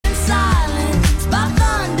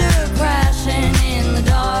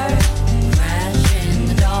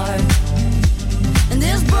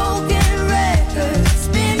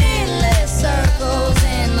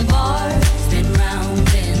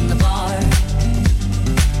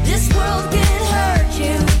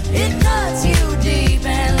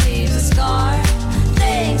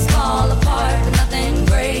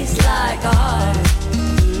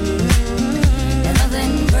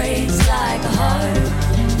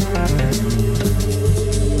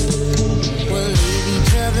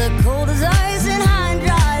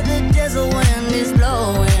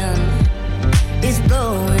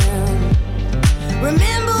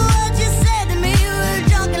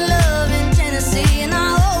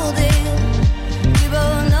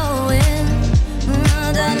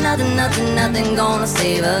nothing gonna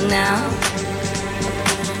save her now.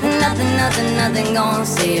 Nothing gonna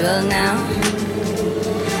save her now.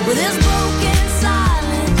 With this broken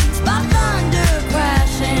silence, by thunder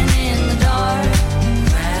crashing in the dark,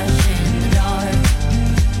 crash in the dark.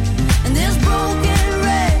 And this broken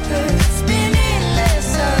record spinning less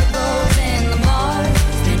circles in the bar,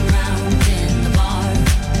 spin round in the bar.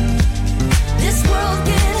 This world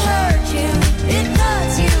can hurt you, it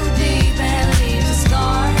cuts you deep and leaves a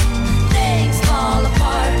scar. Things fall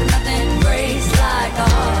apart, but nothing breaks like a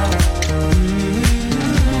heart.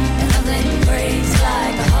 And nothing breaks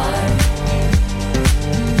like a heart.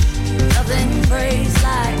 Nothing breaks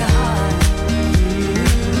like a heart.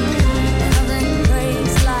 And nothing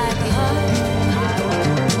breaks like a heart.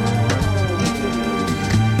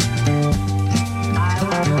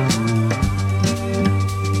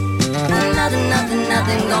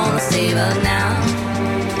 Nothing gonna save her now.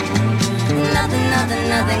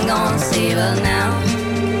 Nothing gonna save her now.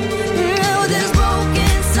 With this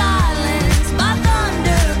broken silence, by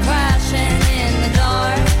thunder crashing in the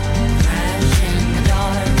dark, crash in the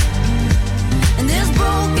dark. And this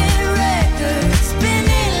broken record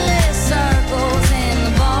spinning less circles in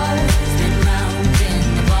the bar, spin round in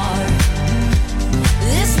the bar.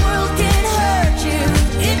 This world can hurt you,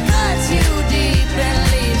 it cuts you deep and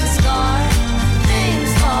leaves a scar.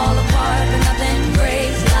 Things fall apart, but nothing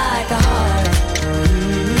breaks like a heart.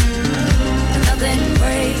 Nothing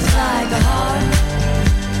breaks like a heart.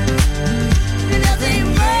 Nothing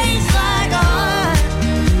breaks like a heart.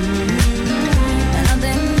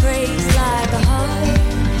 Nothing breaks like a heart.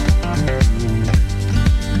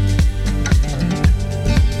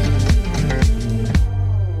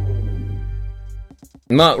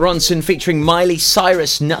 Mark Ronson featuring Miley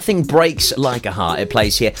Cyrus, Nothing Breaks Like a Heart. It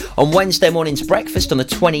plays here on Wednesday morning's breakfast on the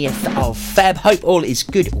 20th of Feb. Hope all is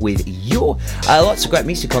good with you. Lots of great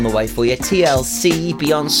music on the way for you. TLC,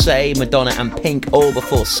 Beyonce, Madonna and Pink all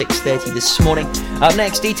before 6:30 this morning. Up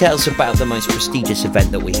next, details about the most prestigious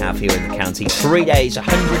event that we have here in the county. 3 days,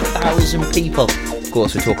 100,000 people. Of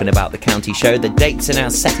course, we're talking about the county show. The dates are now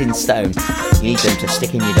set in stone. You need them to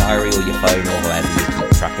stick in your diary or your phone or wherever you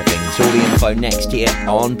keep track of things. All the info next year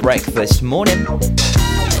on Breakfast Morning.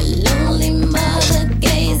 Lonely mother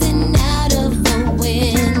gazing out of the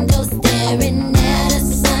window, staring at a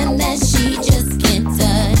sun that she just can't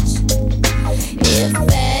touch. If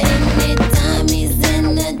at any time he's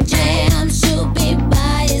in the jam, she'll be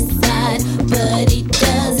by his side, but he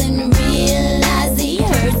doesn't realize he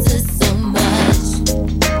hurts her so much.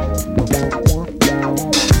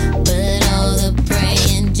 But all the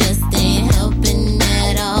praying just ain't helping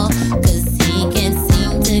at all, 'cause he can't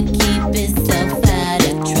seem to keep himself out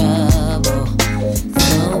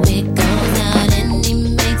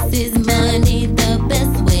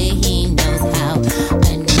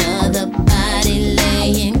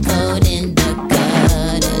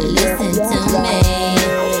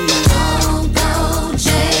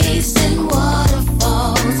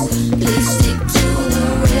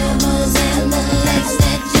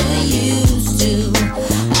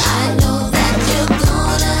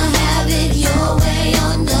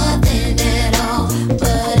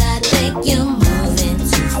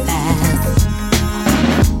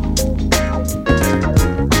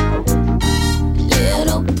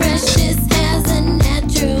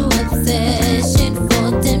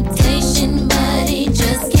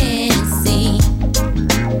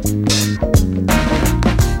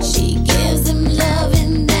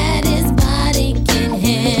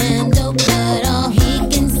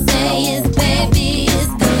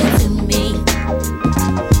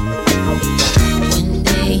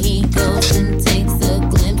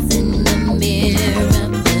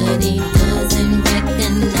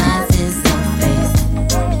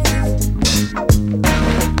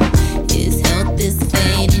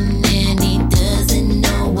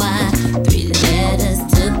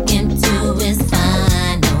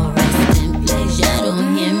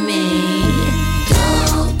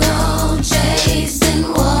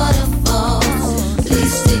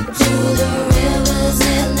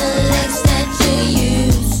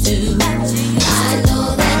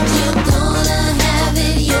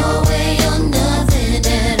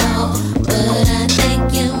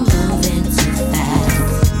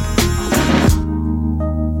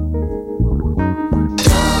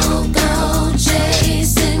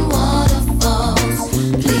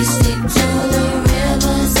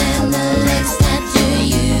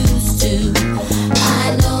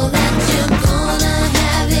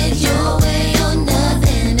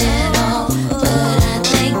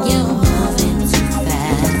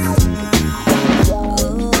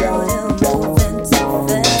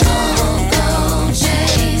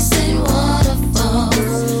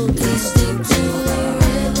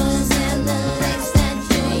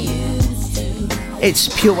It's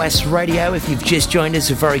Pure West Radio. If you've just joined us,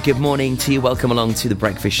 a very good morning to you. Welcome along to The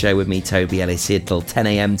Breakfast Show with me, Toby Ellis, here till 10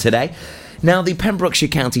 a.m. today. Now, the Pembrokeshire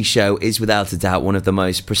County Show is without a doubt one of the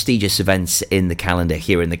most prestigious events in the calendar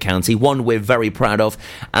here in the county, one we're very proud of,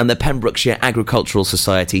 and the Pembrokeshire Agricultural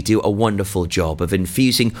Society do a wonderful job of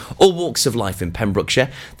infusing all walks of life in Pembrokeshire.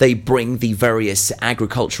 They bring the various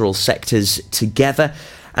agricultural sectors together,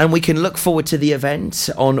 and we can look forward to the event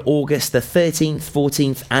on August the 13th,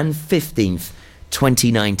 14th and 15th.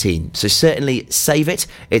 2019. So certainly save it.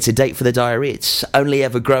 It's a date for the diary. It's only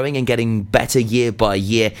ever growing and getting better year by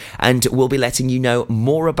year, and we'll be letting you know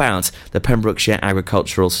more about the Pembrokeshire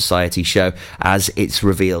Agricultural Society show as it's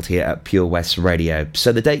revealed here at Pure West Radio.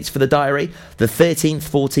 So the dates for the diary, the 13th,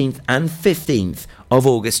 14th and 15th of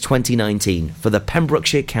August 2019 for the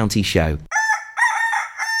Pembrokeshire County Show.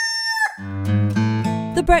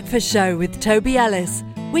 The Breakfast Show with Toby Ellis.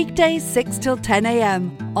 Weekdays 6 till 10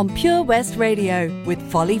 a.m. on Pure West Radio with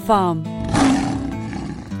Folly Farm.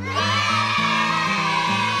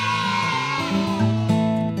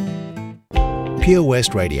 Pure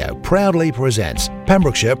West Radio proudly presents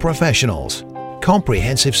Pembrokeshire Professionals.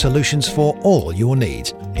 Comprehensive solutions for all your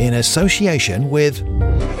needs in association with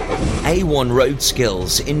A1 Road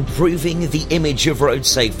Skills, improving the image of road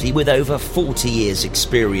safety with over 40 years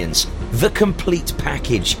experience. The complete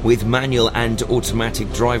package with manual and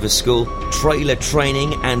automatic driver school, trailer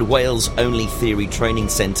training and Wales only theory training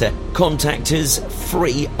centre. Contact us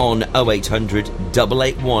free on 0800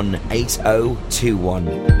 881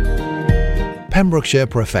 8021. Pembrokeshire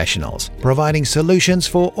Professionals, providing solutions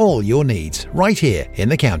for all your needs right here in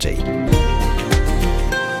the county.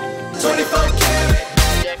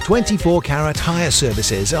 24 Carat hire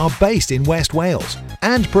services are based in West Wales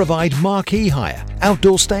and provide marquee hire,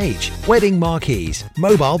 outdoor stage, wedding marquees,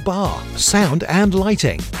 mobile bar, sound and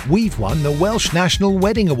lighting. We've won the Welsh National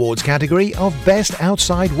Wedding Awards category of Best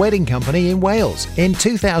Outside Wedding Company in Wales in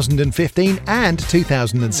 2015 and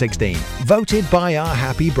 2016, voted by our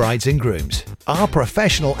happy brides and grooms. Our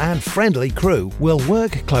professional and friendly crew will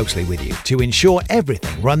work closely with you to ensure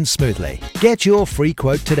everything runs smoothly. Get your free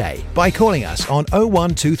quote today by calling us on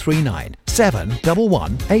 01239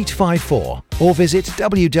 711 854 or visit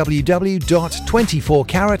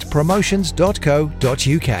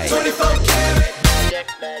www.24caratpromotions.co.uk.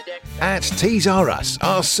 At Tees R Us,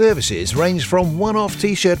 our services range from one-off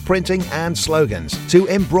t-shirt printing and slogans to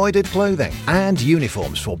embroidered clothing and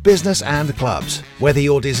uniforms for business and clubs. Whether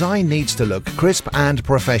your design needs to look crisp and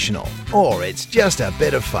professional, or it's just a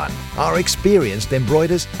bit of fun, our experienced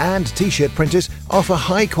embroiders and t-shirt printers offer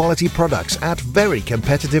high-quality products at very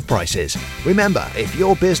competitive prices. Remember, if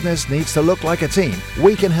your business needs to look like a team,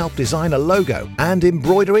 we can help design a logo and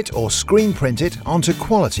embroider it or screen print it onto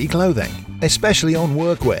quality clothing, especially on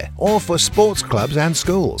workwear or for sports clubs and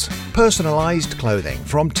schools. Personalised clothing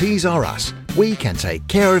from Tees R Us. We can take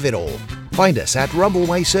care of it all. Find us at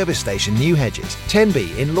Rumbleway Service Station, New Hedges,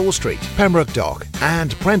 10B in Law Street, Pembroke Dock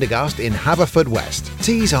and Prendergast in Haverfordwest.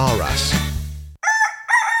 Tees R Us.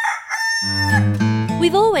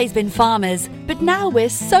 We've always been farmers, but now we're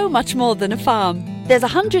so much more than a farm. There's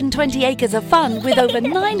 120 acres of fun with over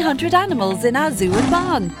 900 animals in our zoo and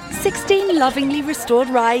barn, 16 lovingly restored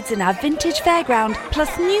rides in our vintage fairground,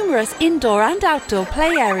 plus numerous indoor and outdoor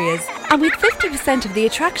play areas. And with 50% of the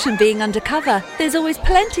attraction being undercover, there's always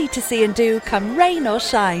plenty to see and do come rain or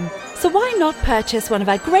shine. So why not purchase one of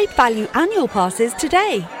our great value annual passes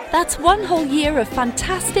today? That's one whole year of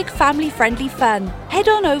fantastic family-friendly fun. Head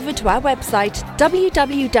on over to our website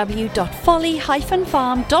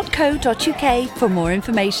www.folly-farm.co.uk for more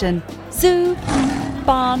information. Zoo,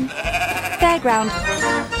 barn, fairground,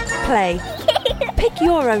 play. Pick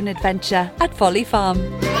your own adventure at Folly Farm.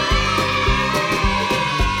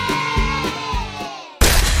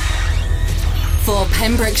 For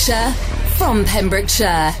Pembrokeshire, from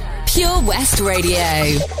Pembrokeshire, Pure West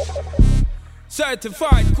Radio.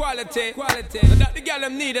 Certified quality. That the girl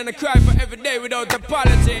them need and I cry for every day without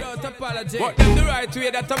apology. What them the right way,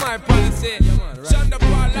 that's my policy. Shonda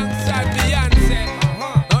Paul alongside Beyonce.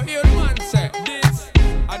 Now hear the man say, this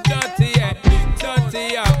a dirty yeah,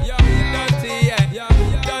 dirty yeah, dirty yeah,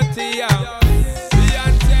 dirty yeah.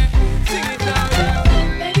 Beyonce, sing it now.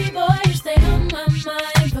 Baby boy, you stay on my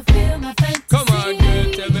mind, fulfill my fantasy. Come on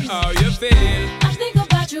girl, tell me how you feel. I think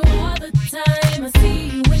about you all the time. I see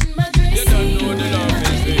you in my dreams. You don't know the love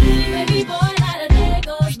is real. Baby boy, not a day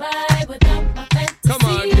goes by without my fantasy. Come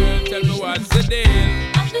on girl, tell me what's the deal.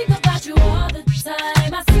 I think about you all the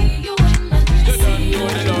time. I see you in my dreams. You don't know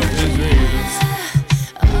the love is real.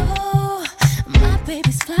 Oh, my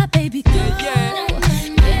baby's fly, baby girl. Yeah.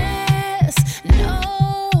 Yes,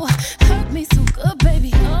 no, hurt me so good,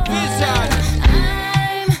 baby. Oh, Vision. I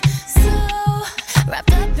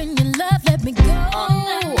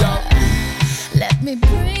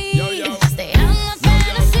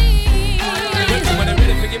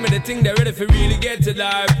you really get to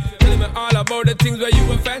life. Telling me all about the things where you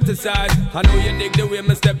were fantasize. I know you dig the way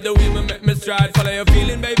me step, the way me make me stride. Follow your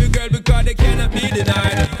feeling, baby girl, because they cannot be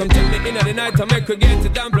denied. Come tell me in the night, I make her get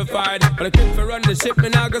it amplified. But I quit for run the ship, me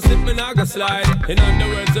now go slip, me now go slide. In other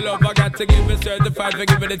words, the love I got to give it certified. For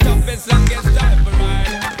giving the toughest, longest time for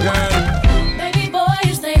ride. Girl, baby boy,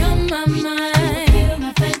 you stay on my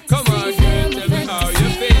mind. Come on, girl, tell me how you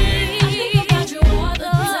feel. I think about you all the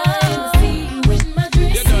time. I see you in my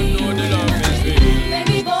dreams. You don't know the love is real.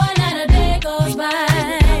 Baby boy, not a day goes by.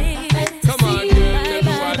 Come on, girl, tell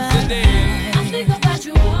me what's the deal. I think about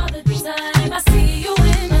you all the time. I see you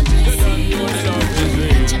in my dreams. You don't know the love is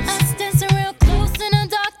real. Us dancing real close in a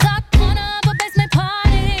dark, dark corner of a basement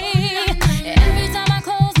party. Every time I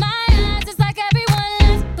close my eyes, it's like everyone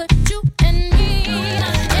left but you and me.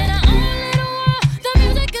 In our own little world, the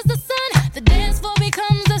music is the sun. The dance floor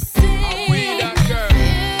becomes the sea. We that girl.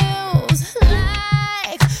 Feels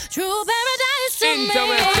like true paradise to Sing to me.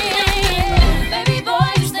 me. Baby boy,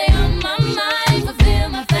 you stay on my mind, fulfill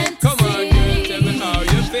my fantasy. Come on, girl, tell me how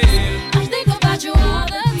you feel. I think about you all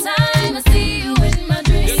the time. I see you in my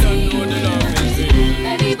dreams. You don't know the love is real.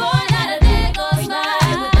 Baby boy, not a day goes by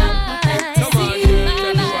without my fantasy. Come on, girl,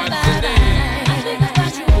 tell me what's the deal. I think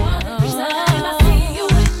about you all the time. I see you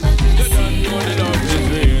in my You dreams. don't know the love is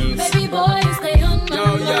real. Baby boy, you stay on my Yo,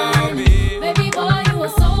 yo, mind. me. Baby boy, you are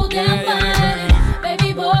so damn Yeah, yeah, fine.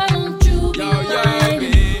 Baby boy, won't you be Yo, yo, mine?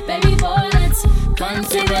 me. Baby boy, let's come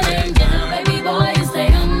sailing down. Baby boy, you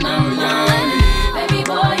stay on my mind. Baby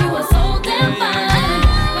boy, you are so damn fine.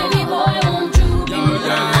 Baby boy, won't you be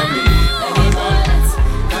mine? Baby boy, let's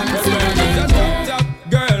come sailing Just down. top,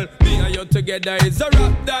 girl. Me and you together is a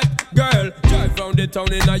rap that girl. Drive round the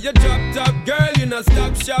town in a your drop top, girl. You not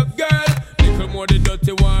stop shop, girl. Little more the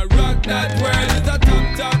dirty one, rock that world is a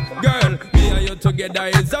top, girl. Me and you together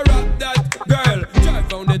is a rap that girl.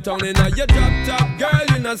 Drive round the town in a your drop top, girl.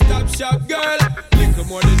 You not stop shop, girl. Little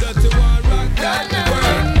more the dirty one, rock that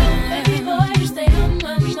world. Baby boy, you stay on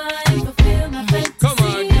my mind, fulfill my fantasy. Come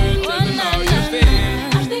on, girl, tell me how you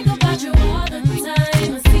feel. I think about you all the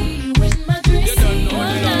time. I see you in my dreams. You don't know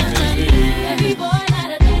the love is real. Baby boy, not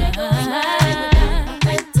a day goes by without my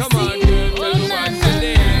fantasy. Come on, girl, tell me what's the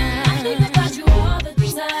deal. I think about you all the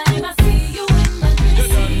time. I see you in my You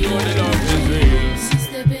dreams. don't know the love is real. She's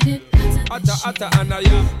stepping it, Atta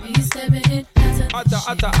Anaya, he's stepping it,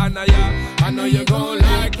 Atta Anaya. I know you gon'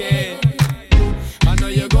 like it. I know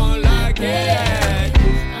you gon' like it.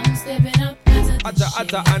 I'm stepping up,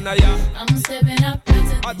 Atta Anaya, I'm stepping up,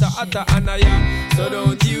 Atta Anaya. So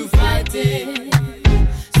don't you fight it.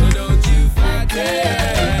 So don't you fight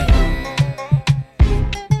it.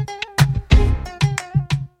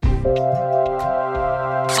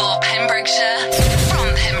 For Pembrokeshire,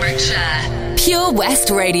 from Pembrokeshire, Pure West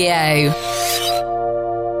Radio.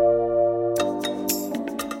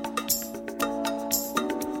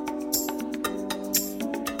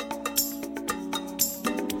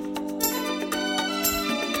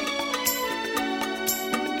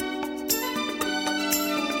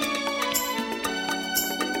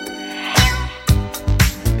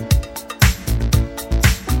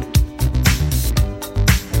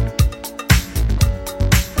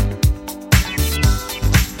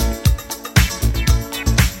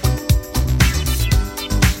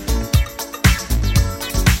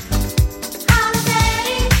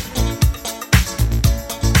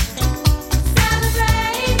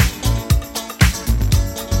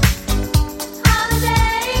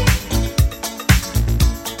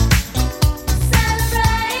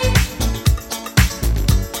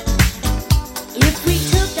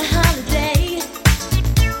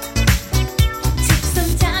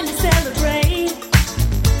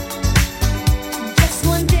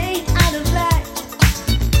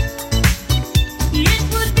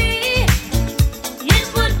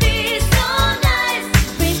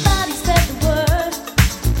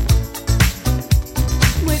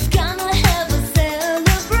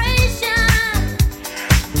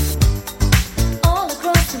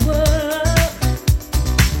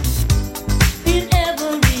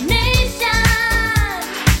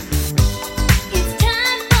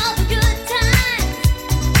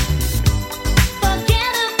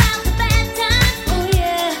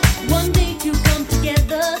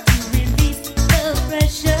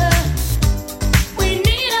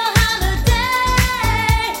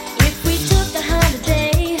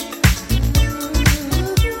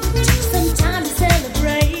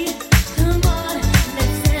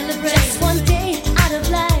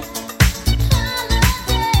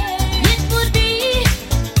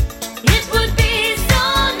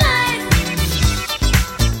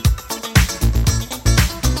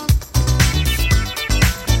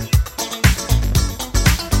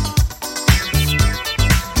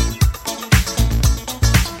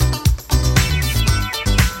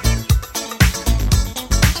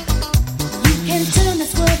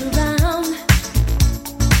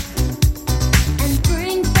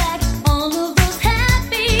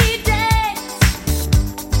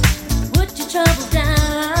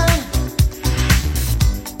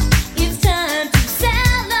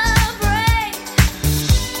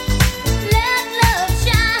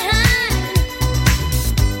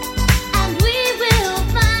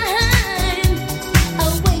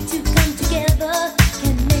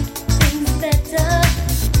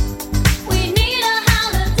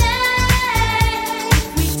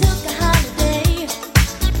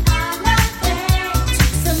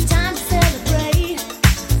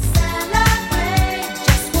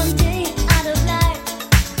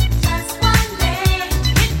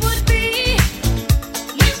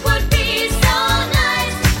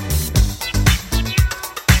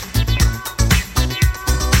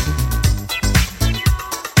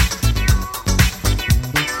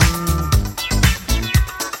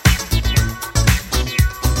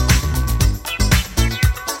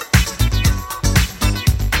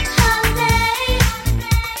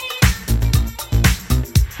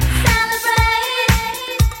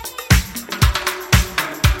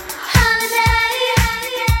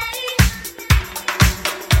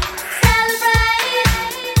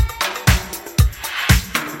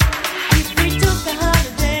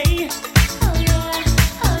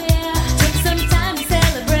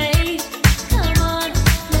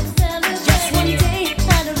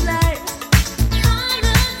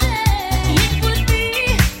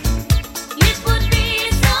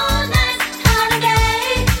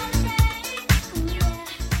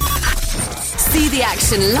 the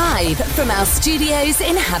action live from our studios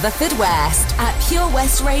in Haverfordwest at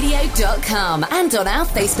purewestradio.com and on our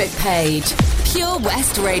Facebook page, Pure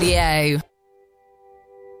West Radio.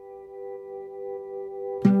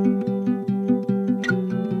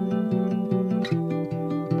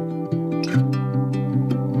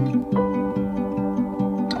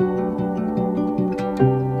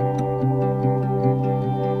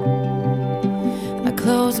 I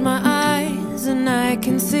close my eyes and I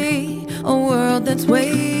can see a world that's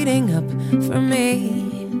waiting up for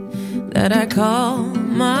me, that I call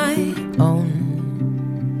my own.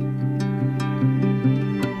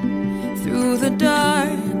 Through the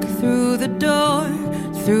dark, through the door,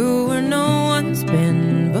 through where no one's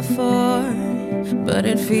been before, but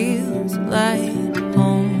it feels like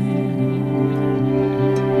home.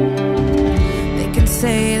 They can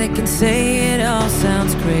say it all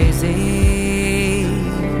sounds crazy.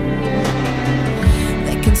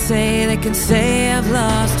 They can say I've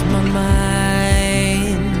lost my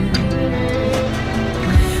mind.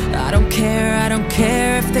 I don't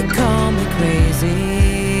care if they call me crazy.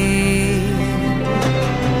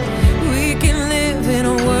 We can live in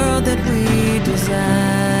a world that we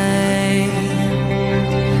design.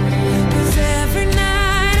 'Cause every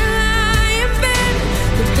night I lie in bed,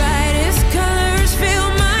 the brightest colors fill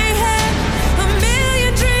my head. A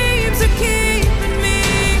million dreams are keeping me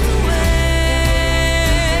awake.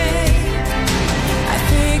 I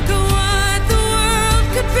think of what the world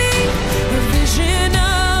could be, a vision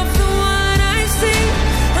of the one I see.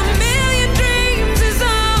 A million dreams is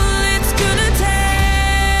all it's gonna take.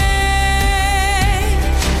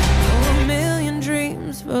 Oh, a million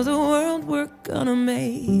dreams for the world we're gonna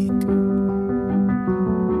make.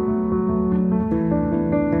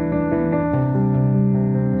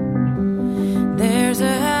 There's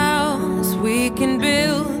a house we can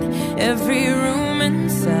build. Every room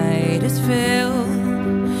inside is filled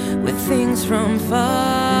with things from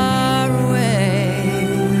far away.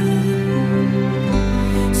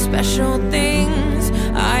 Special things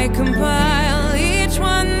I compile, each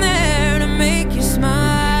one there to make you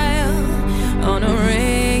smile on a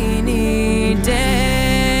rainy day.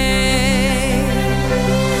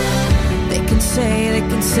 They can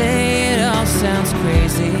say it all sounds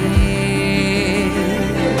crazy.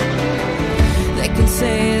 They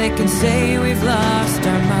can say we've lost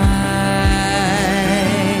our minds.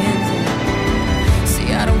 See,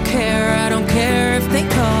 I don't care if they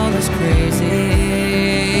call us crazy.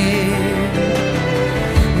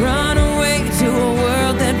 Run away to a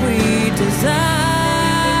world that we design.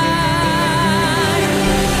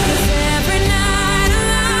 'Cause every night I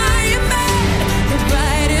lie in bed, the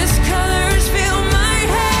brightest colors fill my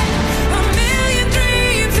head. A million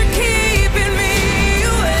dreams are keeping me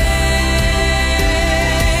awake.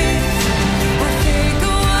 I think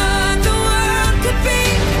of what the world could be,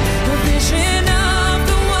 a vision of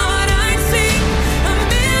the one I see. A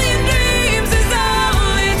million dreams is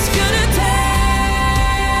all it's gonna take.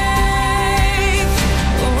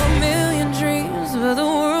 Oh, a million dreams for the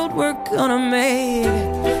world we're gonna make.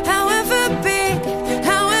 However big,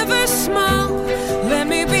 however small, let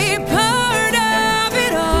me be part of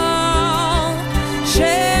it all.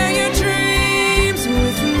 Share your dreams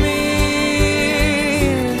with me.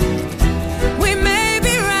 We may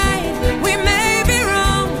be right, we may be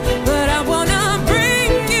wrong, but I wanna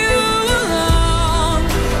bring you along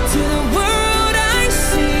to the world I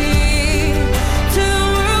see, to the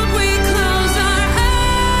world we close our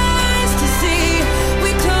eyes to see.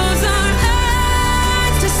 We close our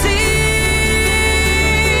eyes to see.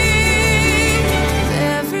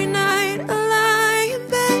 Every night I lie in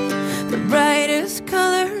bed, the brightest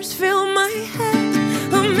colors fill my head.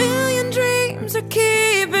 A million dreams are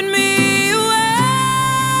keeping me awake.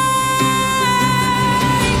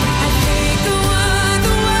 I think of what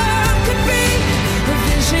the world could be, a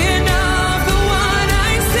vision of the one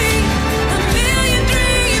I see. A million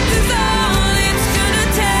dreams is all it's gonna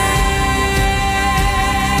take.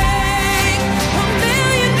 A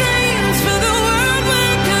million dreams for the world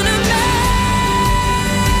we're gonna make.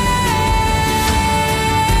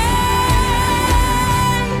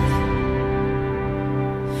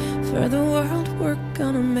 For the world we're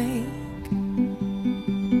gonna make.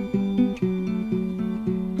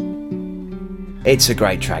 It's a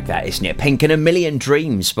great track, that, isn't it? Pink and A Million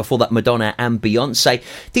Dreams. Before that, Madonna and Beyonce.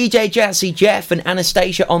 DJ Jazzy Jeff and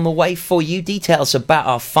Anastasia on the way for you. Details about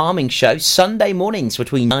our farming show Sunday mornings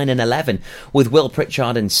between 9 and 11 with Will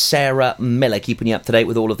Pritchard and Sarah Miller, keeping you up to date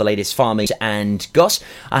with all of the latest farming and goss.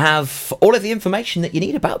 I have all of the information that you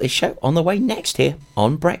need about this show on the way next here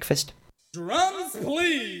on Breakfast. Drums,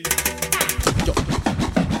 please.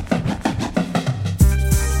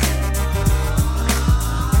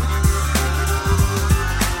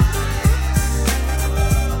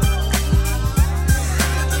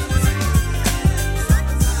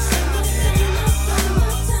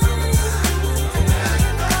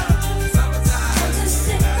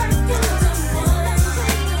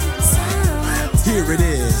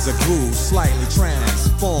 is a groove slightly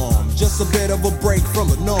transformed, just a bit of a break from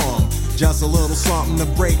the norm. Just a little something to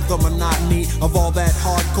break the monotony of all that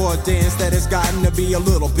hardcore dance that has gotten to be a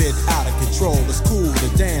little bit out of control. It's cool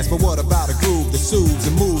to dance, but what about a groove that soothes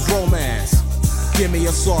and moves romance? Give me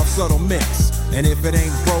a soft, subtle mix, and if it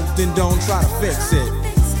ain't broke, then don't try to fix it.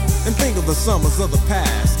 And think of the summers of the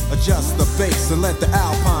past. Adjust the bass and let the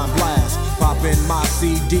Alpine blast. Pop in my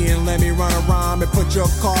CD and let me run a rhyme and put your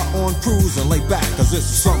car on cruise and lay back, cause it's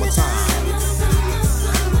summertime.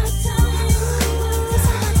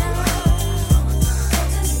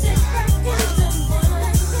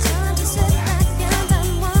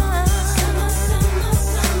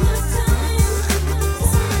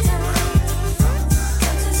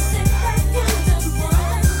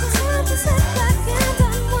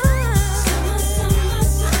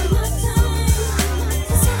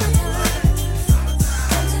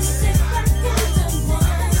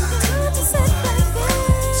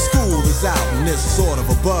 Sort of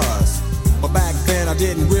a buzz, but back then I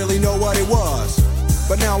didn't really know what it was.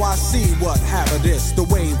 But now I see what happened is the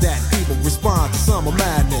way that people respond to summer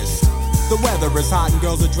madness. The weather is hot and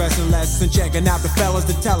girls are dressing less and checking out the fellas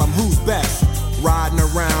to tell them who's best. Riding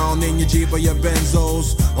around in your Jeep or your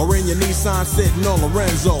Benzos, or in your Nissan sitting on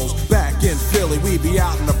Lorenzo's. Back in Philly, we be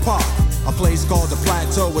out in the park. A place called the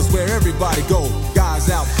Plateau is where everybody go. Guys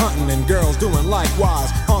out hunting and girls doing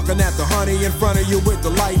likewise. Honking at the honey in front of you with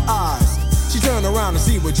the light eyes. She turn around and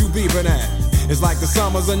see what you beeping at. It's like the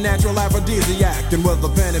summer's a natural aphrodisiac. And with a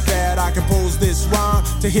pen and pad I compose this rhyme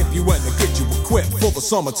to hip you and to get you equipped for the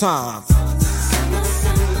summertime.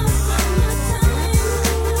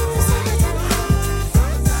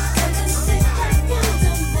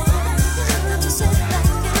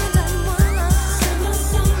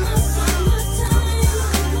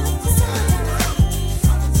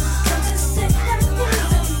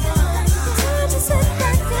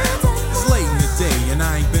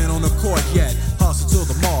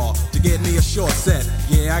 Short set,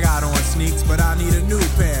 yeah, I got on sneaks, but I need a new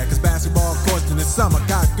pair, cause basketball courts in the summer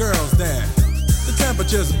got girls there. The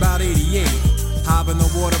temperature's about 88. Hop in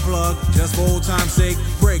the water plug, just for old time's sake.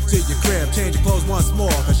 Break to your crib, change your clothes once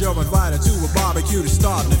more, cause you're invited to a barbecue that's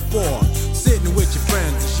starting at 4. Sitting with your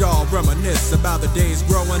friends, y'all reminisce about the days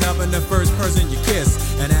growing up and the first person you kiss.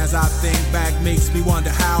 And as I think back, makes me wonder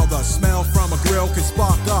how the smell from a grill can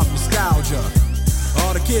spark up nostalgia.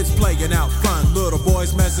 All the kids playing out front, little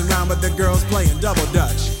boys messing around with the girls playing double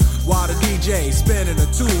dutch. While the DJ spinning a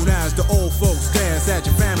tune as the old folks dance at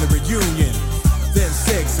your family reunion. Then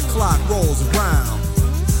 6 o'clock rolls around.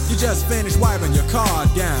 You just finished wiping your car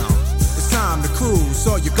down. It's time to cruise,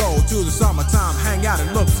 so you go to the summertime hangout.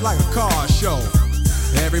 It looks like a car show.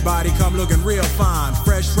 Everybody come looking real fine,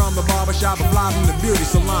 fresh from the barbershop and fly from the beauty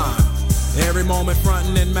salon. Every moment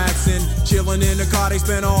frontin' and maxin', chillin' in the car, they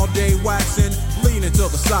spend all day waxin', leaning to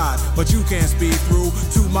the side, but you can't speed through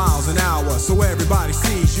 2 miles an hour, so everybody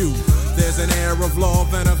sees you. There's an air of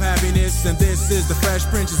love and of happiness, and this is the Fresh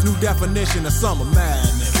Prince's new definition of summer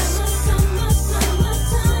madness.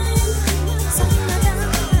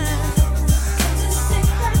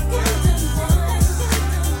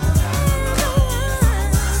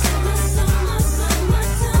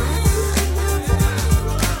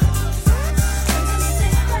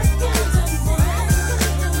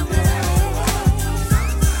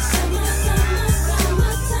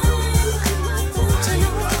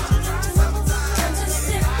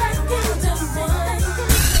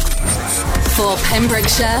 For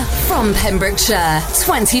Pembrokeshire, from Pembrokeshire,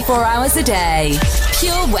 24 hours a day.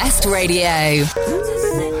 Pure West Radio.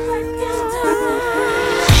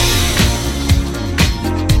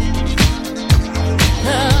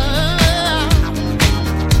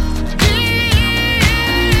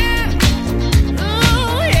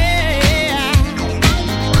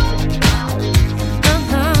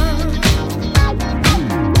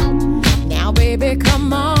 Now, baby,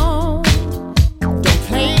 come on.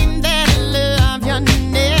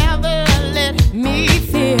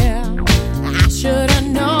 Should've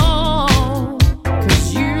known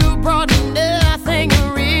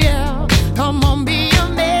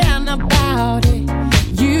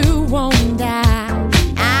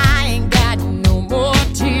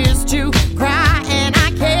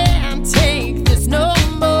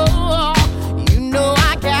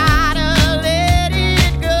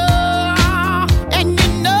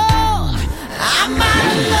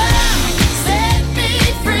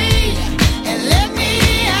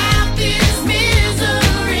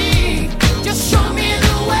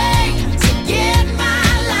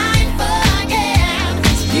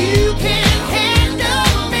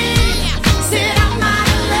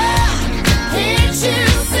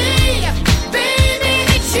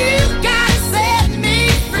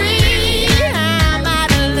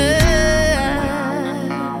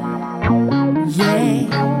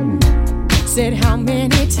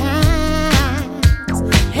many times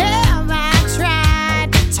have I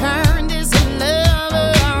tried to turn this love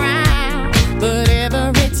around, but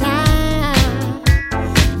every time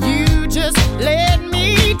you just let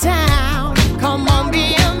me down. Come on,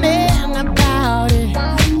 be a man about it.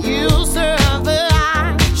 You'll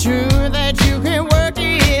survive. Sure that you can work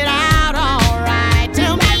it out all right.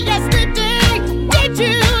 Tell me yesterday, did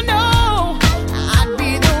you know I'd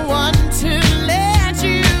be the one to let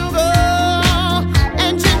you go?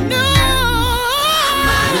 And you know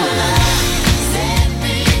set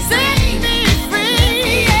me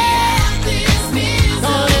free, yeah.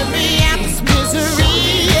 Don't let me out this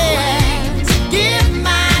misery, yeah. Give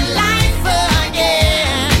my life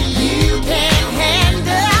again. You can't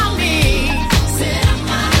handle me.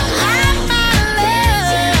 I'm out of love.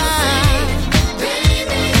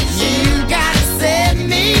 You gotta set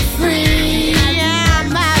me free.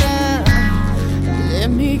 I'm out of. Let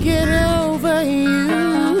me get over you.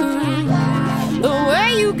 The way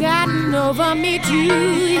you gotten over me too,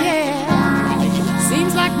 yeah.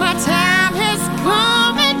 Seems like my time has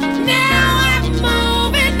come and now I'm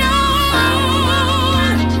moving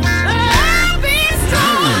on. I'll be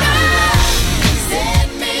stronger. Set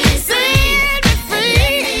me free.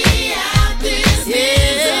 Out this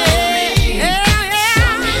misery.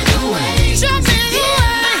 Show me the way.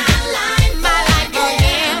 My life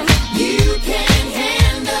again. You can't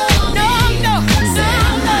handle me. No.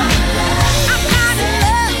 I'm out of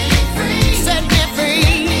love. Set me free.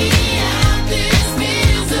 Out this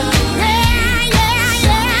misery.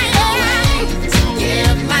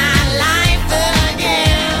 Give my life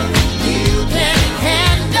again. You can't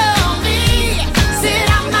handle me. Said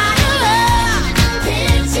I'm out of love.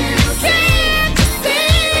 Can't you see?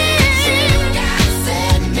 You gotta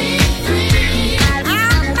set me free. I'm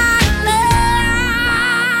out of love.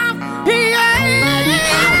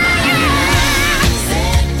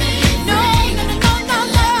 Set me free. No,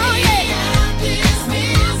 yeah.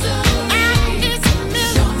 Out this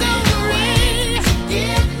misery.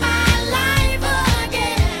 Give my life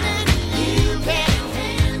again. You can't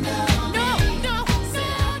handle. No.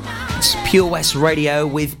 It's Pure West Radio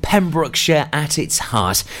with Pembrokeshire at its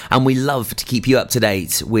heart, and we love to keep you up to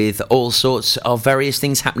date with all sorts of various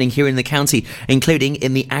things happening here in the county, including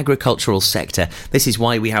in the agricultural sector. This is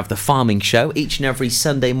why we have the Farming Show each and every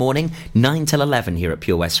Sunday morning, 9 till 11 here at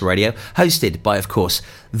Pure West Radio, hosted by, of course,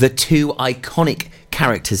 the two iconic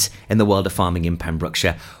characters in the world of farming in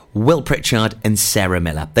Pembrokeshire, Will Pritchard and Sarah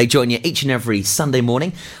Miller. They join you each and every Sunday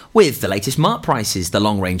morning with the latest mark prices, the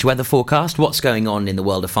long-range weather forecast, what's going on in the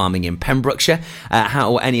world of farming in Pembrokeshire,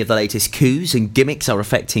 how any of the latest coups and gimmicks are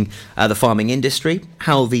affecting the farming industry,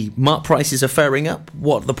 how the mark prices are faring up,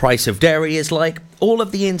 what the price of dairy is like, all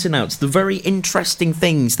of the ins and outs, the very interesting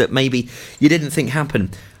things that maybe you didn't think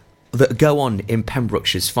happened that go on in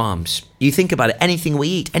Pembrokeshire's farms. You think about it, anything we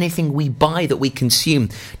eat, anything we buy that we consume,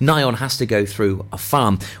 nigh on has to go through a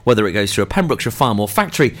farm. Whether it goes through a Pembrokeshire farm or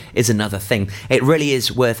factory is another thing. It really is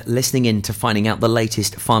worth listening in to finding out the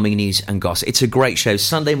latest farming news and gossip. It's a great show,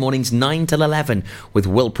 Sunday mornings 9 till 11 with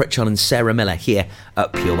Will Pritchard and Sarah Miller here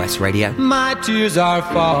at Pure West Radio. My tears are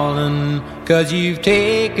falling 'cause you've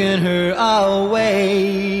taken her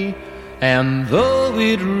away. And though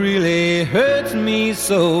it really hurts me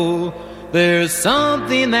so, there's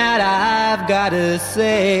something that I've gotta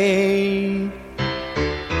say.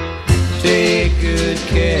 Take good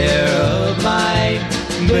care of my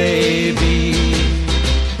baby.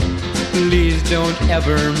 Please don't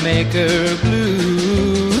ever make her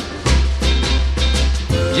blue.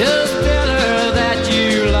 Just tell her that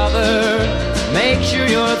you love her. Make sure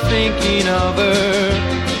you're thinking of her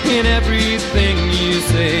in everything you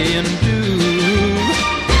say and do.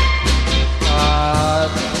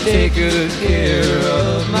 Take good care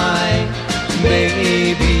of my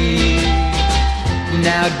baby.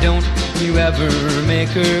 Now don't you ever make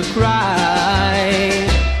her cry.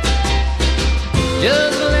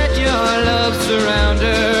 Just let your love surround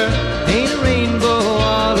her. Paint a rainbow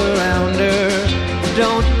all around her.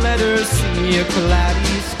 Don't let her see a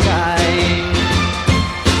cloudy sky.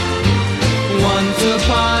 Once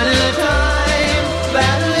upon a time,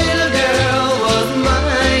 that little girl was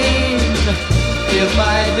mine. If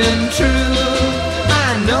I'd been true, I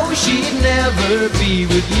know she'd never be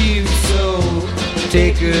with you. So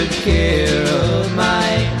take good care of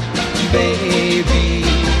my baby.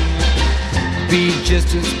 Be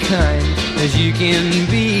just as kind as you can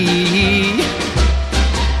be.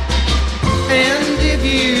 And if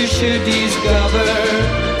you should discover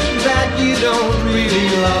that you don't really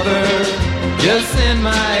love her, just send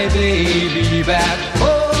my baby back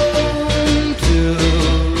home to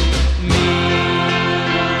me.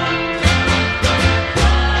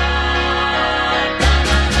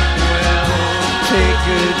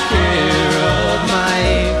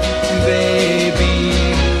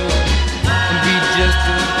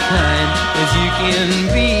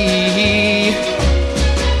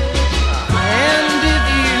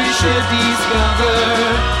 discover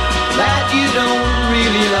that you don't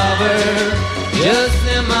really love her. Just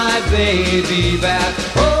send my baby back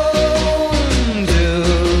home to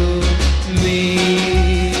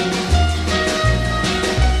me.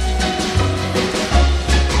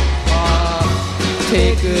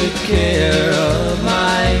 Take good care of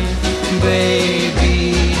my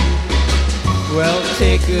baby. Well,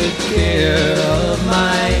 take good care of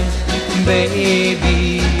my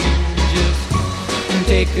baby. Just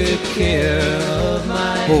take good care of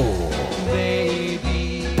my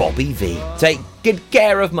baby. Bobby V. Take good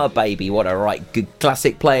care of my baby. What a right good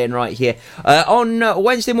classic playing right here on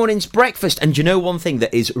Wednesday morning's breakfast. And do you know one thing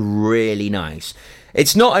that is really nice?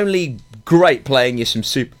 It's not only great playing you some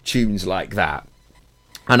super tunes like that,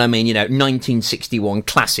 and I mean, 1961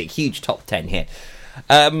 classic, huge top 10 here.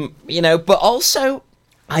 But also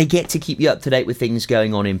I get to keep you up to date with things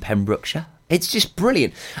going on in Pembrokeshire. It's just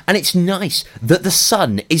brilliant. And it's nice that the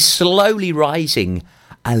sun is slowly rising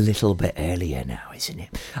a little bit earlier now, isn't it?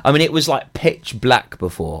 I mean, it was like pitch black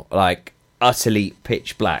before, like utterly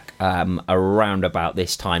pitch black around about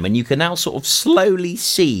this time. And you can now sort of slowly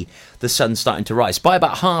see the sun starting to rise. By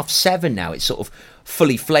about 7:30 now, it's sort of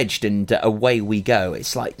fully fledged and away we go.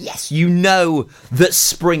 It's like, yes, that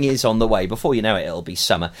spring is on the way. Before you know it, it'll be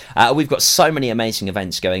summer. We've got so many amazing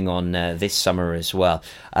events going on this summer as well.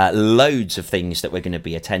 Loads of things that we're going to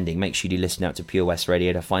be attending. Make sure you listen out to Pure West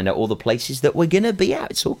Radio to find out all the places that we're going to be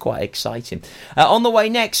at. It's all quite exciting. On the way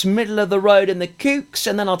next, Middle of the Road and the Kooks,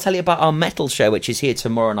 and then I'll tell you about our metal show, which is here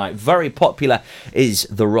tomorrow night. Very popular is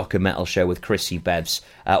the Rock and Metal Show with Chrissy Bevs.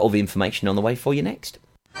 All the information on the way for you next.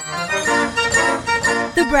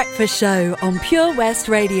 The Breakfast Show on Pure West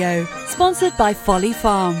Radio, sponsored by Folly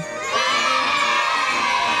Farm.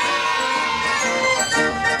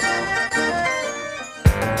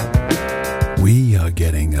 We are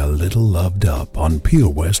getting a little loved up on Pure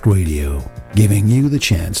West Radio, giving you the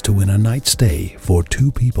chance to win a night stay for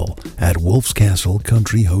 2 people at Wolf's Castle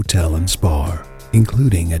Country Hotel and Spa,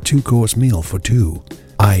 including a 2-course meal for 2.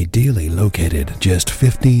 Ideally located just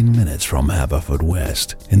 15 minutes from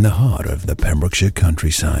Haverfordwest, in the heart of the Pembrokeshire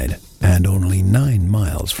countryside, and only 9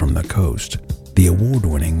 miles from the coast. The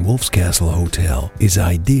award-winning Wolf's Castle Hotel is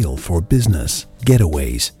ideal for business,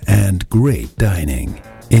 getaways, and great dining.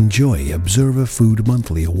 Enjoy Observer Food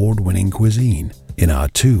Monthly award-winning cuisine in our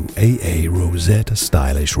 2 AA Rosette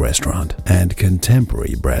stylish restaurant and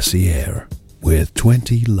contemporary brassiere. With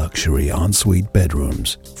 20 luxury ensuite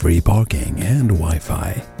bedrooms, free parking and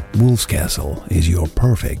Wi-Fi, Wolf's Castle is your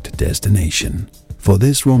perfect destination. For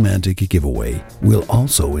this romantic giveaway, we'll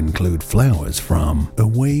also include flowers from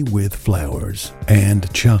Away with Flowers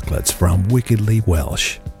and chocolates from Wickedly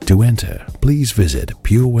Welsh. To enter, please visit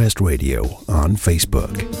Pure West Radio on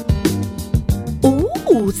Facebook.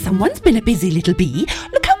 Ooh, someone's been a busy little bee.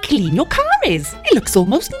 Look how clean your car is. It looks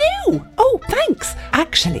almost new. Oh, thanks.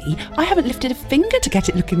 Actually, I haven't lifted a finger to get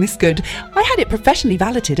it looking this good. I had it professionally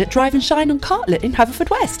valeted at Drive and Shine on Cartlet in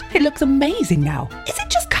Haverfordwest. It looks amazing now. Is it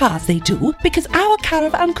just cars they do? Because our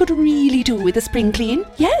caravan could really do with a spring clean.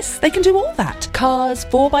 Yes, they can do all that. Cars,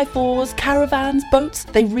 4x4s, caravans, boats.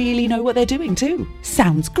 They really know what they're doing too.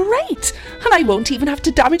 Sounds great. And I won't even have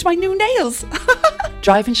to damage my new nails.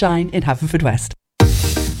 Drive and Shine in Haverfordwest.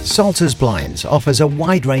 Salters Blinds offers a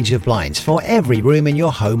wide range of blinds for every room in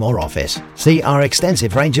your home or office. See our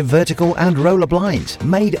extensive range of vertical and roller blinds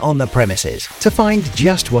made on the premises to find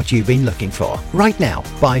just what you've been looking for. Right now,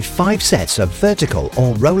 buy 5 sets of vertical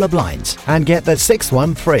or roller blinds and get the 6th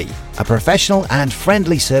one free. A professional and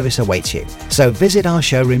friendly service awaits you. So visit our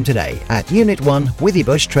showroom today at Unit 1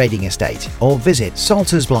 Withybush Trading Estate or visit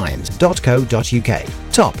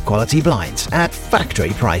saltersblinds.co.uk. Top quality blinds at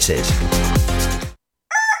factory prices.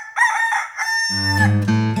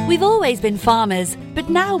 We've always been farmers, but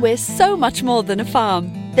now we're so much more than a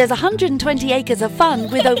farm. There's 120 acres of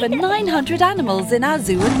fun with over 900 animals in our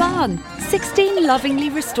zoo and barn. 16 lovingly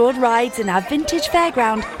restored rides in our vintage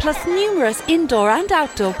fairground, plus numerous indoor and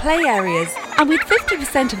outdoor play areas. And with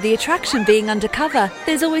 50% of the attraction being undercover,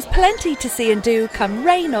 there's always plenty to see and do come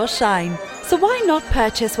rain or shine. So why not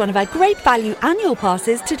purchase one of our great value annual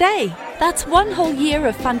passes today? That's 1 whole year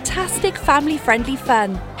of fantastic family-friendly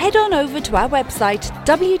fun. Head on over to our website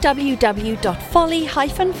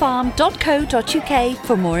www.folly-farm.co.uk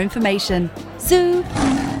for more information. Zoo,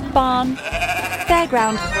 barn,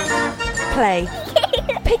 fairground, play.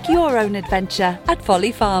 Pick your own adventure at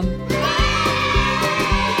Folly Farm.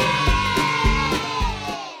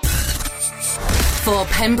 For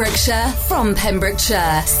Pembrokeshire, from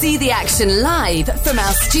Pembrokeshire. See the action live from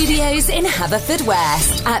our studios in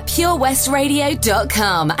Haverfordwest at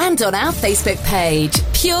purewestradio.com and on our Facebook page,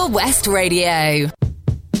 Pure West Radio.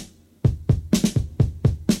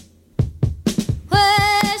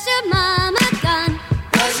 Where's your mama gone?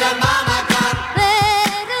 Where's your mama gone?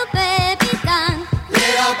 Little baby gone.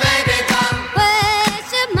 Little baby gone. Where's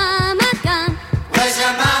your mama gone? Where's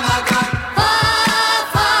your mama gone? Far,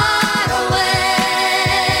 far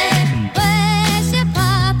away. Where's your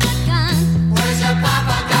papa gone? Where's your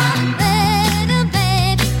papa gone? Little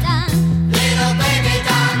baby gone. Little baby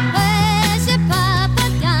gone. Where's your papa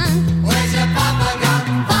gone? Where's your papa gone?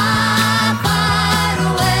 Far, far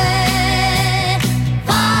away.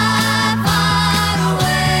 Far, far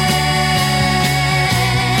away.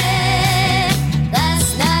 Last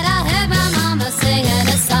night I heard my mama singing a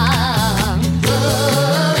song.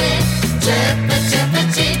 Ooh-wee, chirpa, chirpa,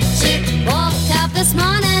 cheep, cheep. Woke up this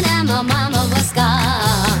morning and my mama was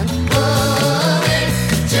gone. Ooh-wee,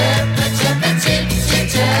 chirpa, chirpa, cheep, cheep,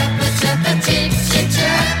 chirpa, chirpa, cheep, cheep,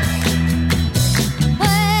 chirp.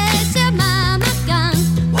 Where's your mama gone?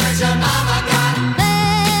 Where's your mama gone?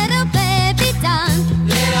 Little baby done.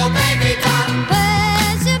 Little baby gone.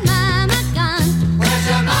 Where's your mama gone? Where's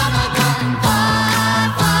your mama gone? Far,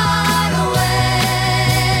 far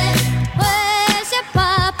away. Where's your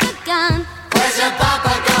papa gone? Where's your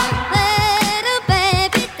papa gone? Little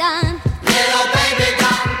baby done. Little baby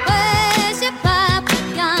gone. Where's your papa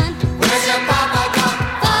gone? Where's your papa gone?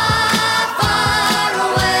 Far, far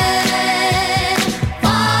away.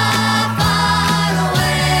 Far, far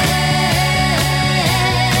away.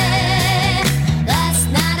 Last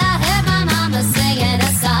night I heard my mama singing a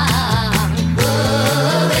song.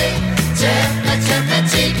 Ooh-wee, chirpa, chirpa,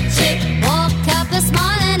 cheep, cheep. Woke up this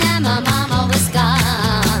morning and my mama was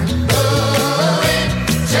gone. Ooh-wee,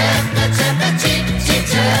 chirpa, chirpa, cheep, cheep,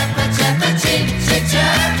 chirpa, chirpa, cheep, cheep,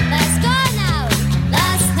 chirp. Let's go now.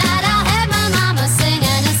 Last night I heard my mama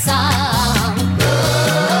singing a song.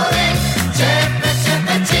 Ooh-wee, chirpa,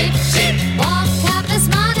 chirpa, cheep, cheep. Woke up this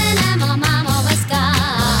morning and my mama was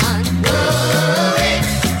gone. Ooh-wee,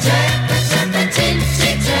 chirpa, chirpa, cheep,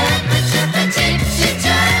 cheep, chirpa, chirpa, cheep, cheep,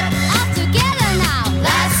 chirp. All together now.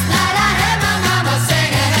 Last night I heard my mama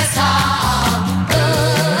singing a song.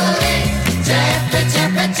 Ooh-wee, chirpa,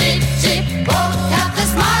 chirpa, cheep, cheep. Woke up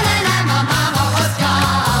this morning and my mama was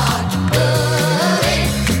gone. Ooh-wee,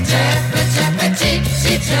 chirpa, chirpa, cheep,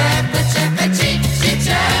 cheep, chirpa, chirpa, cheep, cheep,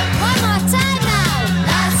 chirp. One more time now.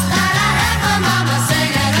 Last night I heard my mama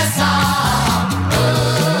singing a song.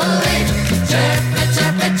 Ooh-wee, chirpa,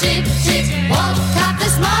 chirpa, cheep, cheep. Woke up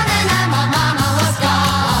this morning and my mama was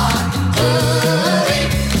gone. Ooh-wee,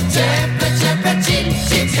 chirpa, chirpa, cheep,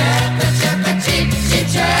 cheep, chirpa, chirpa, cheep, cheep,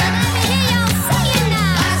 chirp. Let me hear y'all singing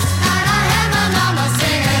now. Last night I heard my mama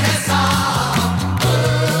singing a song.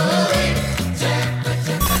 Ooh-wee, chirpa,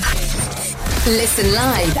 chirpa, Listen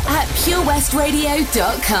live at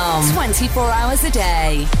purewestradio.com. 24 hours a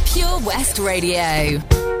day. Pure West Radio.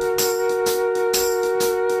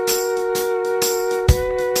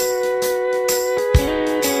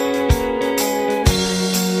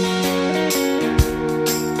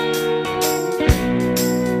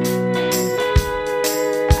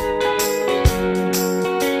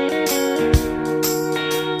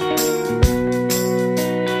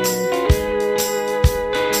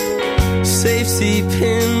 Safety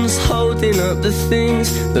pins holding up the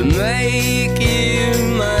things that make you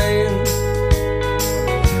mine.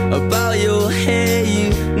 About your hair, you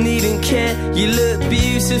needn't care. You look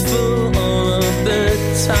beautiful all of the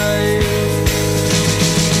time.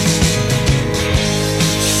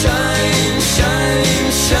 Shine,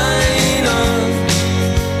 shine, shine on.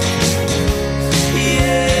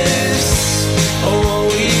 Yes, oh,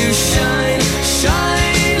 won't you shine,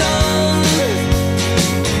 shine on.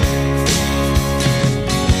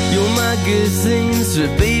 Your magazines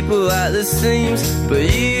with people at the seams, but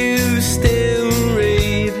you still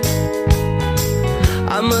read.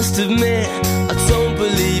 I must admit, I don't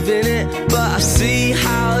believe in it, but I see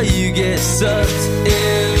how you get sucked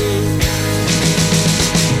in.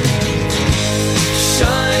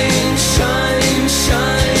 Shine, shine,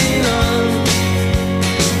 shine on.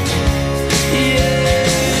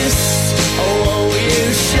 Yes, oh, won't you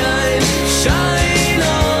shine, shine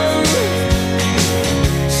on.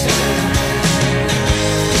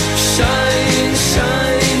 Shine,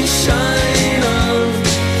 shine, shine on.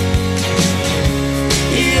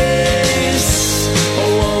 Yes,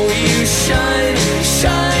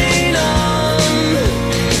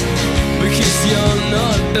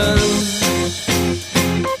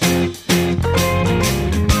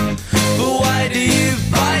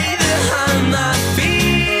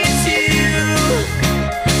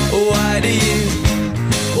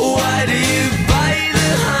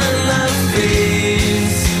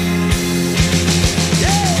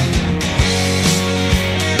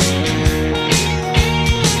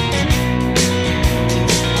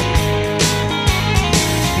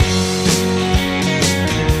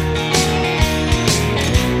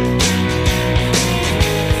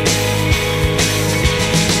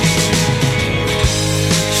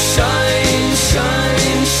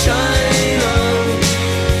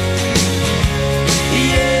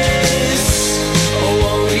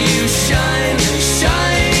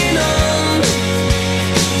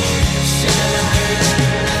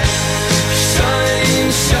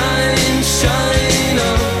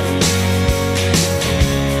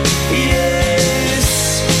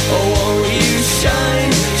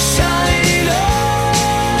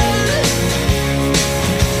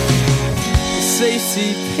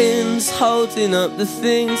 safety pins holding up the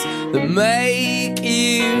things that make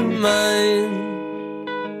you mine.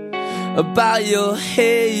 About your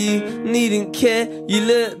hair, you needn't care. You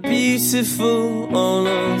look beautiful all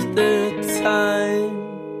of the time.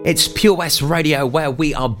 It's Pure West Radio, where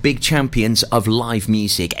we are big champions of live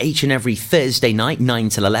music. Each and every Thursday night, 9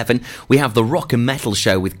 till 11, we have the Rock and Metal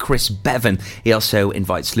Show with Chris Bevan. He also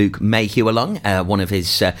invites Luke Mayhew along, one of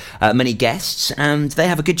his many guests, and they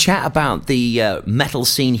have a good chat about the metal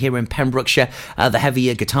scene here in Pembrokeshire, the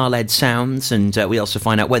heavier guitar-led sounds, and we also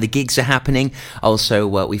find out where the gigs are happening. Also,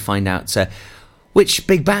 we find out which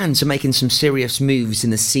big bands are making some serious moves in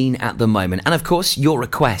the scene at the moment. And of course, your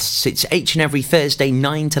requests. It's each and every Thursday,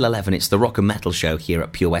 9 till 11. It's the Rock and Metal Show here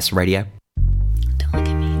at Pure West Radio. Don't look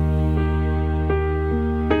at me.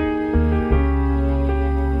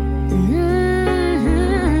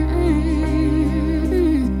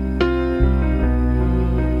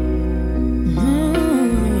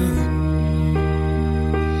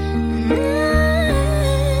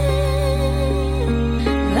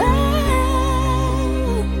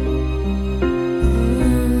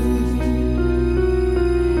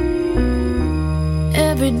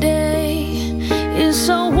 Every day is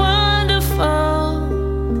so wonderful,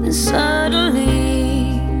 and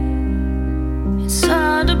suddenly it's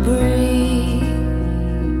hard to breathe.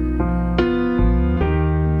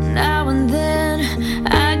 Now and then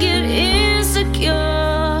I get insecure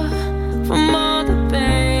from all the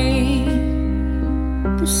pain.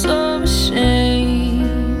 I'm so ashamed.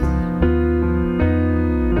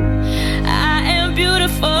 I am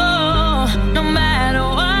beautiful, no matter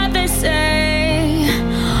what they say.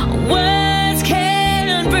 Words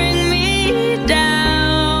can't bring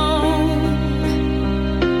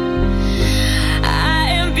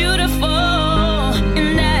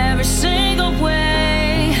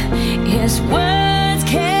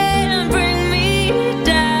me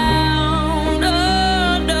down,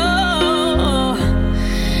 oh no.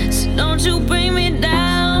 So don't you bring me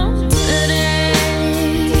down today.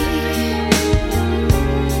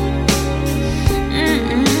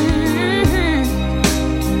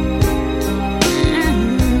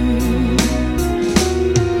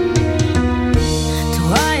 To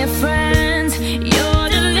all your friends, you're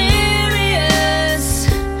delirious,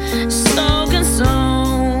 so consumed.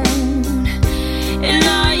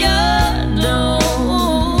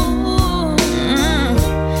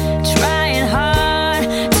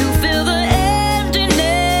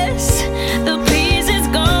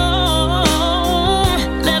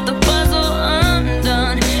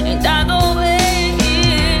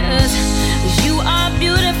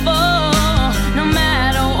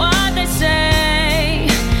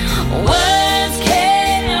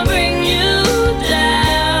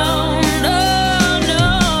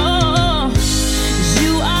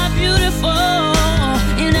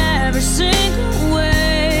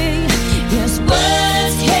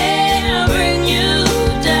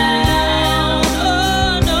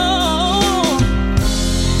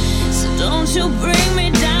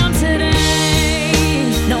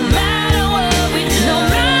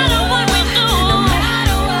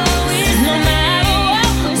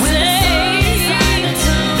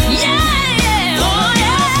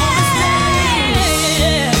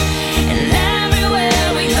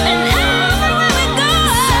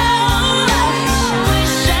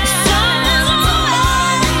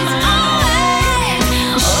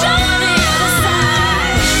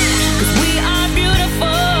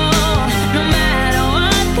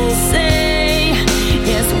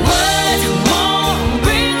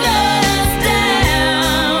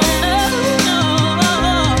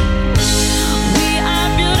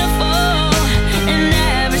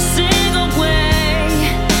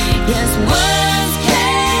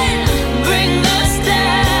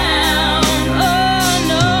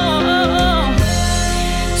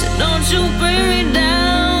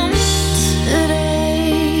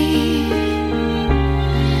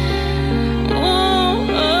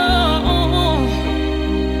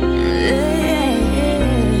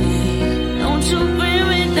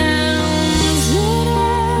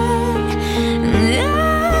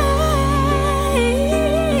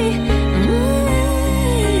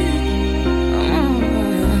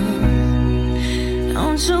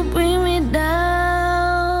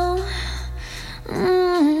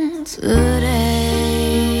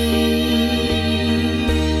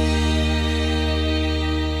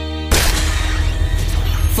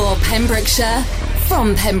 For Pembrokeshire,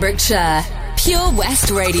 from Pembrokeshire, Pure West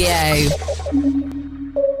Radio.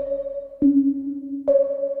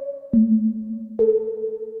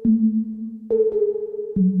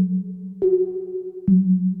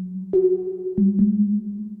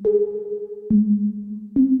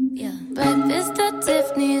 Breakfast at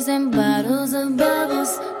Tiffany's and bottles of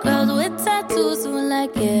bubbles. Girls with tattoos who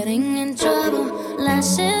like getting in trouble.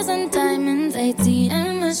 Lashes and diamonds,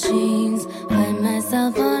 ATM machines. Buy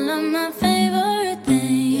myself all of my favorite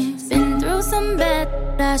things. Been through some bad,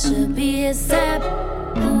 I should be a sap.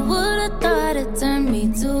 Who would've thought it turned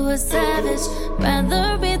me to a savage?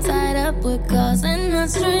 Rather be tied up with calls and not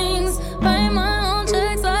strings. Write my own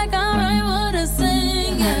checks like I write what I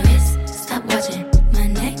sing. My wrist, stop watching. My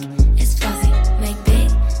neck is fuzzy. Make big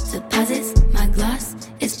deposits. My gloss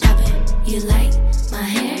is popping. You like my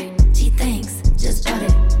hair? Gee, thanks. Just bought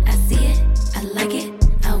it. I see it. I like it.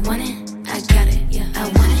 I want it. I got it. Yeah, I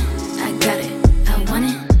want it. I got it. I want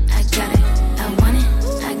it. I got it. I want it.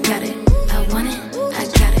 I got it. I want it. I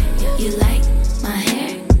got it. Yeah. You like my hair?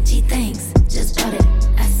 Gee, thanks. Just bought it.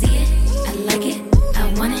 I see it. I like it.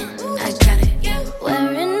 I want it. I got it. Yeah.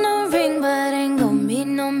 Wearing a ring, but ain't gon' be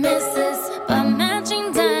no misses. Buy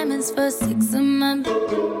matching diamonds for 6 of my.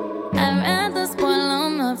 I'd rather spoil all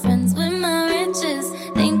my friends with my riches.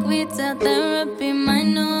 Think we tell therapy my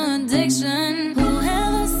new addiction.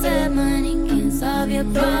 Whoever said money can't solve your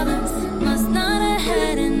problems must not have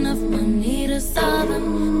had enough money to solve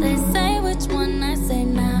them. They say which one I say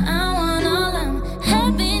now. I want all them.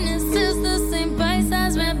 Happiness is the same price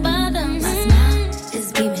as red bottoms. My smile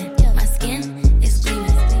is beaming, my skin is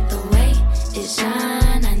gleaming. The way it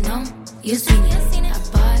shine, I know you seen it. I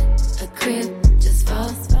bought a crib just for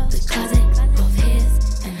the closet, both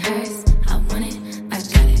his and hers. I want it, I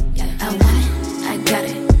got it. Yeah, I want it, I got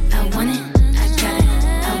it. I want it, I got it.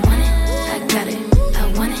 I want it, I got it. I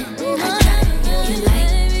want it, I got it. You like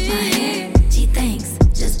my hair? Gee, thanks.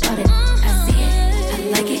 Just bought it. I see it, I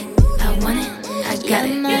like it. I want it, I got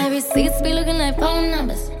it. My receipts be looking like phone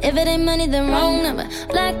numbers. If it ain't money, then wrong number.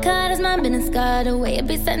 Black card is my business card. The way it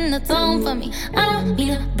be setting the tone for me. I don't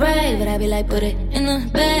need to brag, but I be like, put it in the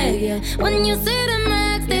bag, yeah. When you see the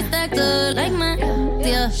max, they stacked up like my,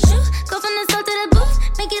 yeah. Shoot, go from the store to the booth.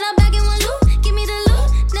 Make it all back in one loop. Give me the loot.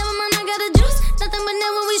 Never mind, I got the juice. Nothing but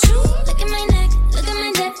never we shoot. Look at my neck, look at my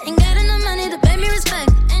neck. Ain't got enough money to pay me respect.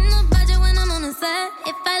 Ain't no budget when I'm on the set.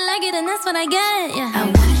 If I like it, then that's what I get, yeah. I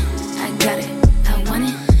want it, I got it. I want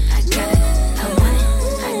it, I got it. I want it,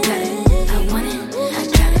 I got it. I want it, I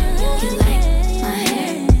got it. You like my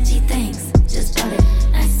hair? Gee, thanks. Just bought it.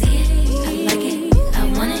 I see it, I like it. I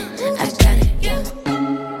want it, I got it. Yeah.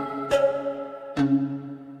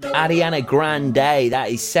 Ariana Grande, that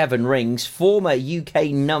is 7 rings, former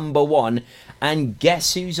UK #1, and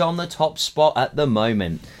guess who's on the top spot at the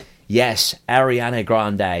moment? Yes, Ariana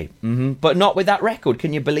Grande. But not with that record,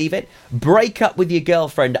 can you believe it? Break Up With Your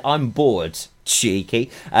Girlfriend, I'm Bored, cheeky,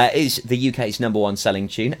 is the UK's #1 selling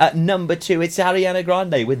tune. At number 2, it's Ariana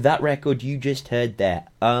Grande with that record you just heard there.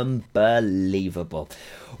 Unbelievable.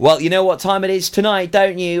 Well, you know what time it is tonight,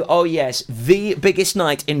 don't you? Oh yes, the biggest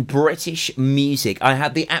night in British music. I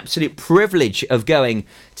had the absolute privilege of going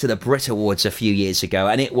to the Brit Awards a few years ago,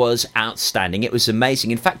 and it was outstanding. It was amazing.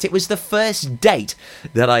 In fact, it was the first date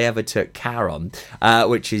that I ever took Car on,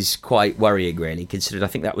 which is quite worrying, really, considering I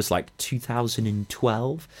think that was like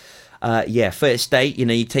 2012. Yeah, first date, you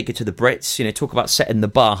know, you take her to the Brits, you know, talk about setting the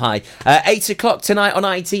bar high. 8 o'clock tonight on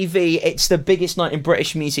ITV, it's the biggest night in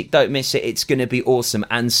British music, don't miss it, it's going to be awesome,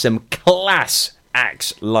 and some class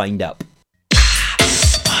acts lined up.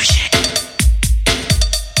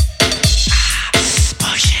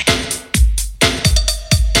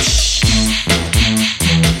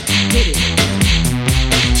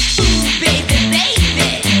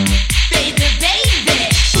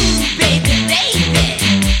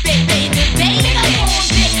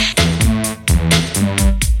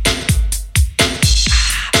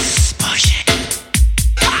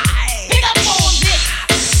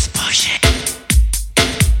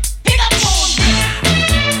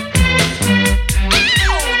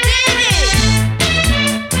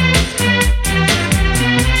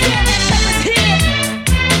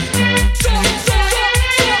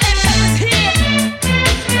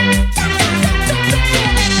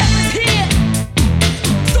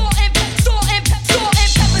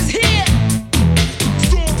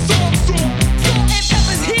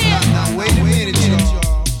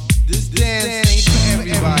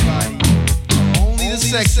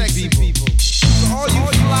 sexy people. So all you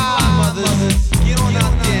fly mothers, get on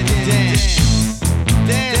out there and dance.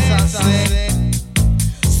 Dance, I said.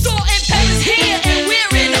 Salt and pepper's here and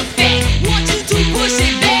we're in effect. Want you to push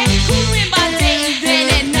it back. Cooling by day and then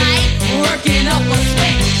at night, working up a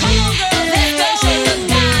sweat. Come on, girl, let's go. Show the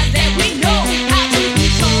guys that we know how to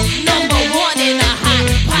become number one in a hot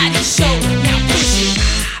party show. Now push it.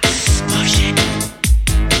 Push it.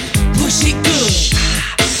 Push it good.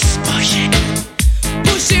 Push it.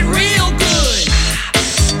 Push it real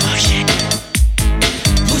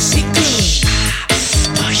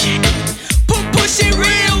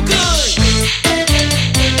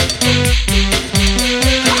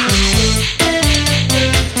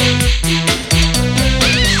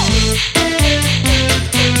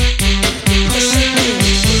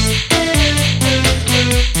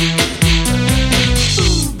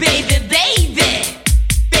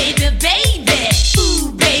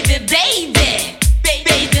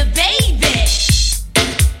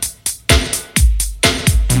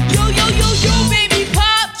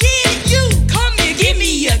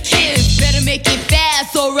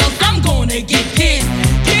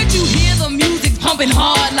bumping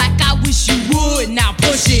hard like I wish you would. Now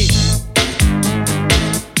push it.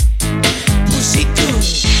 Push it good.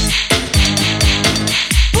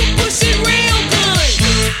 Push it real good.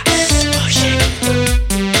 Push it.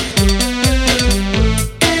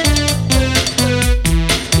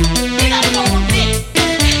 You gotta go with this.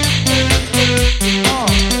 You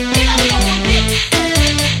gotta go with this.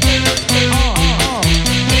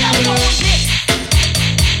 You gotta go with this.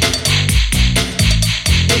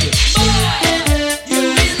 Boy, you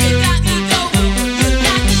really got me going. You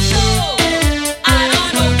got me so. I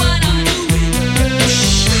don't know what I'm doing.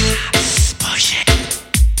 Push it.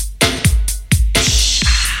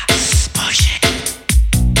 Push it.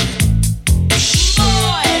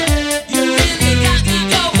 Boy, you really got me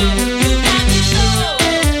going. You got me so.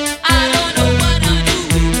 I don't know what I'm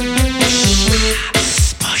doing.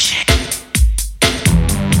 Push it.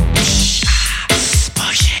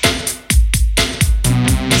 Push it.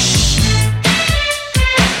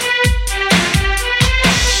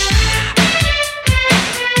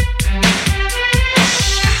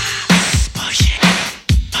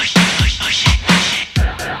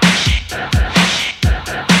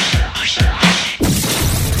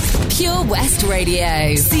 Pure West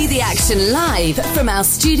Radio. See the action live from our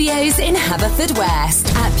studios in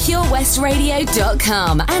Haverfordwest at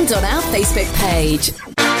purewestradio.com and on our Facebook page.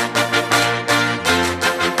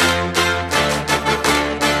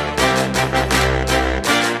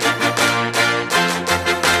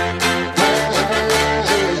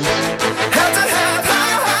 Had to have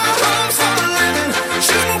high hopes for a living,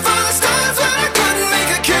 shooting for the stars when I couldn't make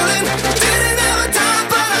a killing. Didn't have a dime,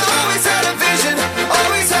 but I always had a vision.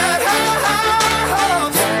 Always had high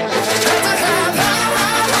hopes. Had to have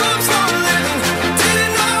high hopes for a living.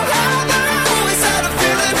 Didn't know how, but I always had a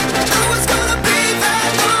feeling I was gonna be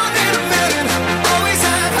that one in a million. Always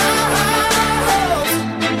had high hopes.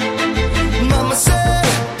 Mama said,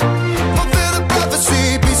 fulfill the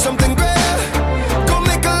prophecy, be something great. Go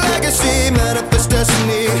make a legacy, manifest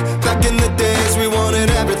destiny. Back in the days we wanted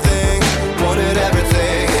everything, wanted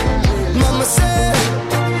everything. Mama said,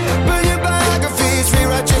 burn your biographies,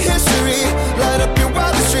 rewrite your history, light up your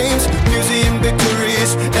wildest dreams, museum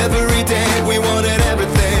victories. Every day we wanted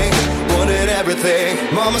everything, wanted everything.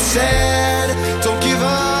 Mama said, don't give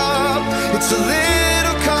up, it's a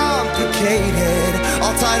little complicated.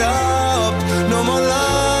 All tied up, no more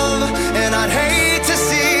love, and I'd hate to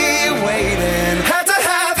see you waiting. Had to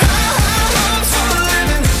have high hopes for a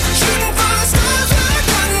living, shooting for the stars when I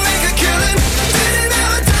couldn't make a killing. Didn't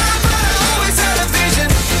have a dime, but I always had a vision.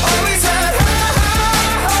 Always had high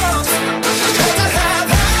hopes. Had to have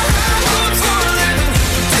high hopes for a living.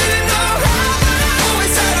 Didn't know how, but I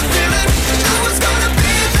always had a feeling I was gonna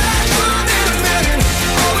be that one in a million.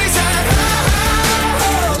 Always had high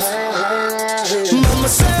hopes. Mama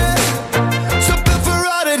said, something for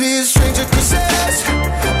oddities, stranger cruises.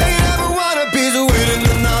 Ain't ever wannabes, waiting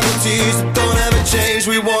the novelties that don't ever change.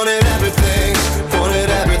 We wanted everything, wanted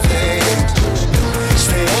everything.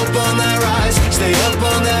 Stay up on that rise, stay up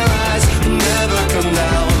on that rise, never come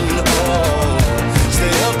down. Oh,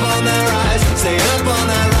 stay up on that rise, stay up on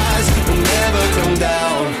that rise, never come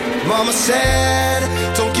down. Mama said,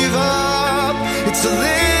 don't give up, it's a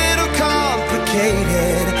little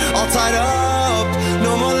complicated. All tied up,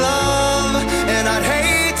 no more love, and I'd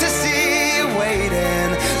hate to see you waiting.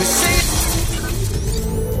 They say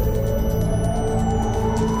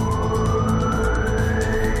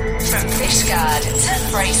From Fishguard to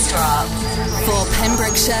Bracestrop. For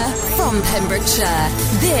Pembrokeshire, from Pembrokeshire,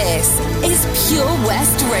 this is Pure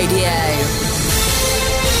West Radio.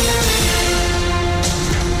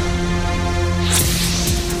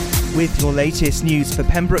 With your latest news for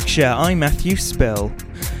Pembrokeshire, I'm Matthew Spill.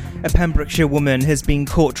 A Pembrokeshire woman has been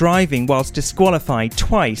caught driving whilst disqualified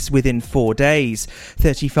twice within 4 days.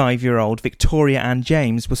 35-year-old Victoria Ann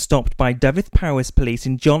James was stopped by Dyfed Powys Police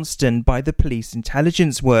in Johnston by the police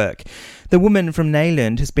intelligence work. The woman from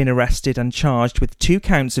Neyland has been arrested and charged with 2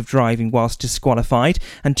 counts of driving whilst disqualified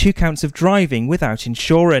and 2 counts of driving without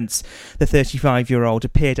insurance. The 35-year-old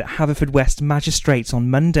appeared at Haverfordwest Magistrates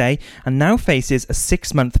on Monday and now faces a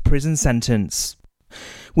 6-month prison sentence.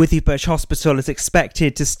 Withybush Hospital is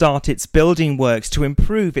expected to start its building works to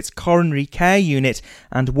improve its coronary care unit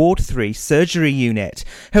and Ward 3 surgery unit.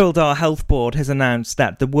 Hywel Health Board has announced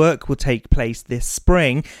that the work will take place this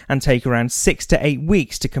spring and take around 6 to 8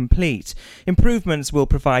 weeks to complete. Improvements will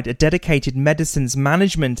provide a dedicated medicines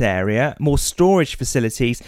management area, more storage facilities